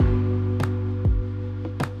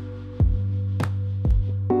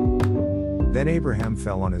Then Abraham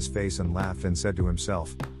fell on his face and laughed and said to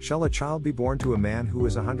himself, "Shall a child be born to a man who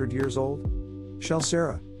is 100 years old? Shall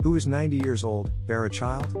Sarah, who is 90 years old, bear a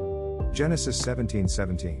child?" Genesis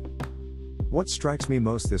 17:17. What strikes me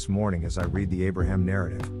most this morning as I read the Abraham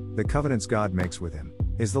narrative, the covenants God makes with him,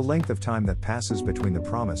 is the length of time that passes between the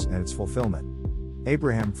promise and its fulfillment.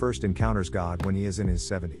 Abraham first encounters God when he is in his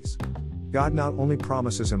 70s. God not only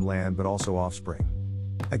promises him land but also offspring.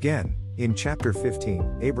 Again, in chapter 15,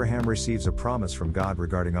 Abraham receives a promise from God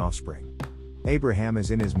regarding offspring. Abraham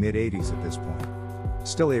is in his mid-80s at this point.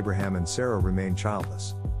 Still, Abraham and Sarah remain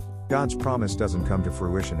childless. God's promise doesn't come to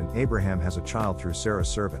fruition and Abraham has a child through Sarah's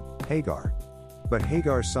servant, Hagar. But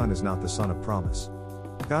Hagar's son is not the son of promise.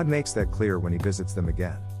 God makes that clear when he visits them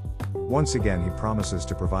again. Once again he promises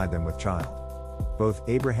to provide them with child. Both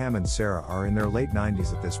Abraham and Sarah are in their late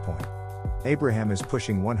 90s at this point. Abraham is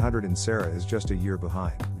pushing 100 and Sarah is just a year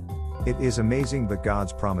behind. It is amazing, but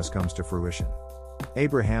God's promise comes to fruition.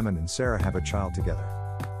 Abraham and Sarah have a child together.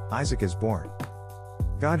 Isaac is born.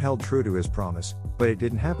 God held true to his promise, but it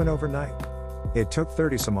didn't happen overnight. It took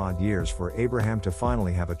 30 some odd years for Abraham to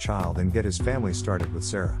finally have a child and get his family started with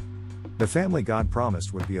Sarah. The family God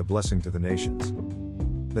promised would be a blessing to the nations.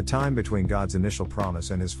 The time between God's initial promise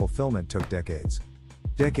and his fulfillment took decades.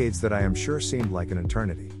 Decades that I am sure seemed like an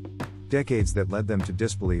eternity. Decades that led them to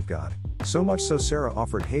disbelieve God, so much so Sarah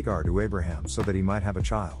offered Hagar to Abraham so that he might have a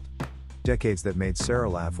child. Decades that made Sarah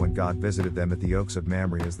laugh when God visited them at the Oaks of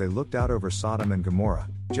Mamre as they looked out over Sodom and Gomorrah,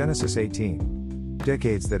 Genesis 18.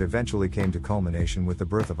 Decades that eventually came to culmination with the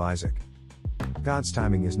birth of Isaac. God's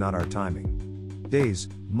timing is not our timing. Days,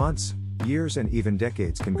 months, years and even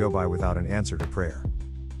decades can go by without an answer to prayer.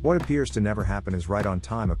 What appears to never happen is right on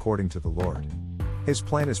time according to the Lord. His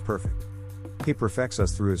plan is perfect. He perfects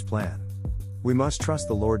us through his plan. We must trust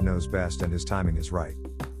the Lord knows best and his timing is right.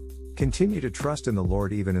 Continue to trust in the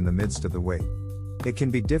Lord even in the midst of the wait. It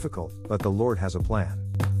can be difficult, but the Lord has a plan.